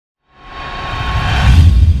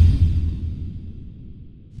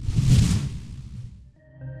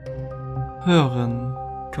hören.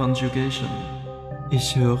 Conjugation.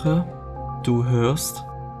 Ich höre, du hörst,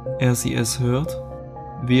 er sie es hört,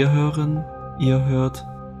 wir hören, ihr hört,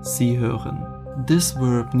 sie hören. This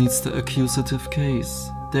verb needs the accusative case.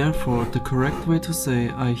 Therefore, the correct way to say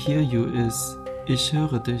I hear you is ich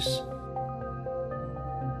höre dich.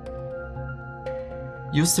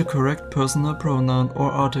 Use the correct personal pronoun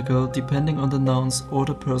or article depending on the noun's or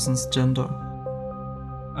the person's gender.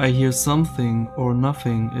 I hear something or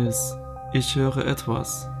nothing is ich höre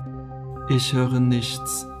etwas. Ich höre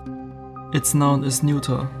nichts. Its noun is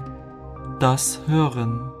neuter. Das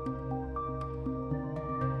Hören.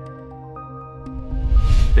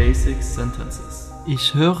 Basic sentences.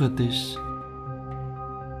 Ich höre dich.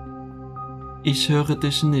 Ich höre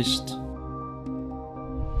dich nicht.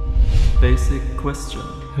 Basic question.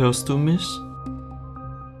 Hörst du mich?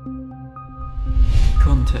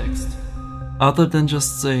 Context. Other than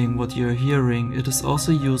just saying what you're hearing, it is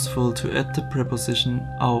also useful to add the preposition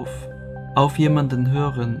auf. Auf jemanden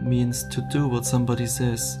hören means to do what somebody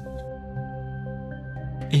says.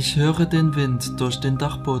 Ich höre den Wind durch den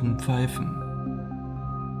Dachboden pfeifen.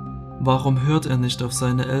 Warum hört er nicht auf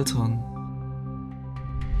seine Eltern?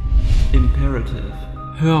 Imperative.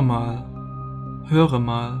 Hör mal. Höre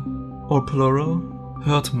mal. Or plural,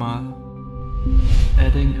 hört mal.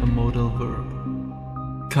 Adding a modal verb.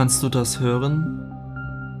 Kannst du das hören?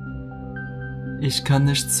 Ich kann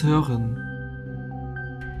nichts hören.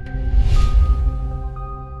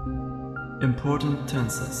 Important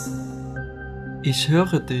tenses. Ich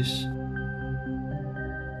höre dich.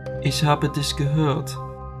 Ich habe dich gehört.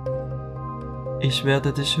 Ich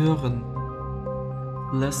werde dich hören.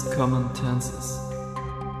 Less common tenses.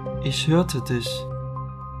 Ich hörte dich.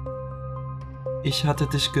 Ich hatte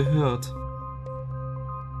dich gehört.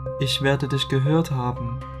 Ich werde dich gehört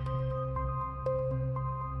haben.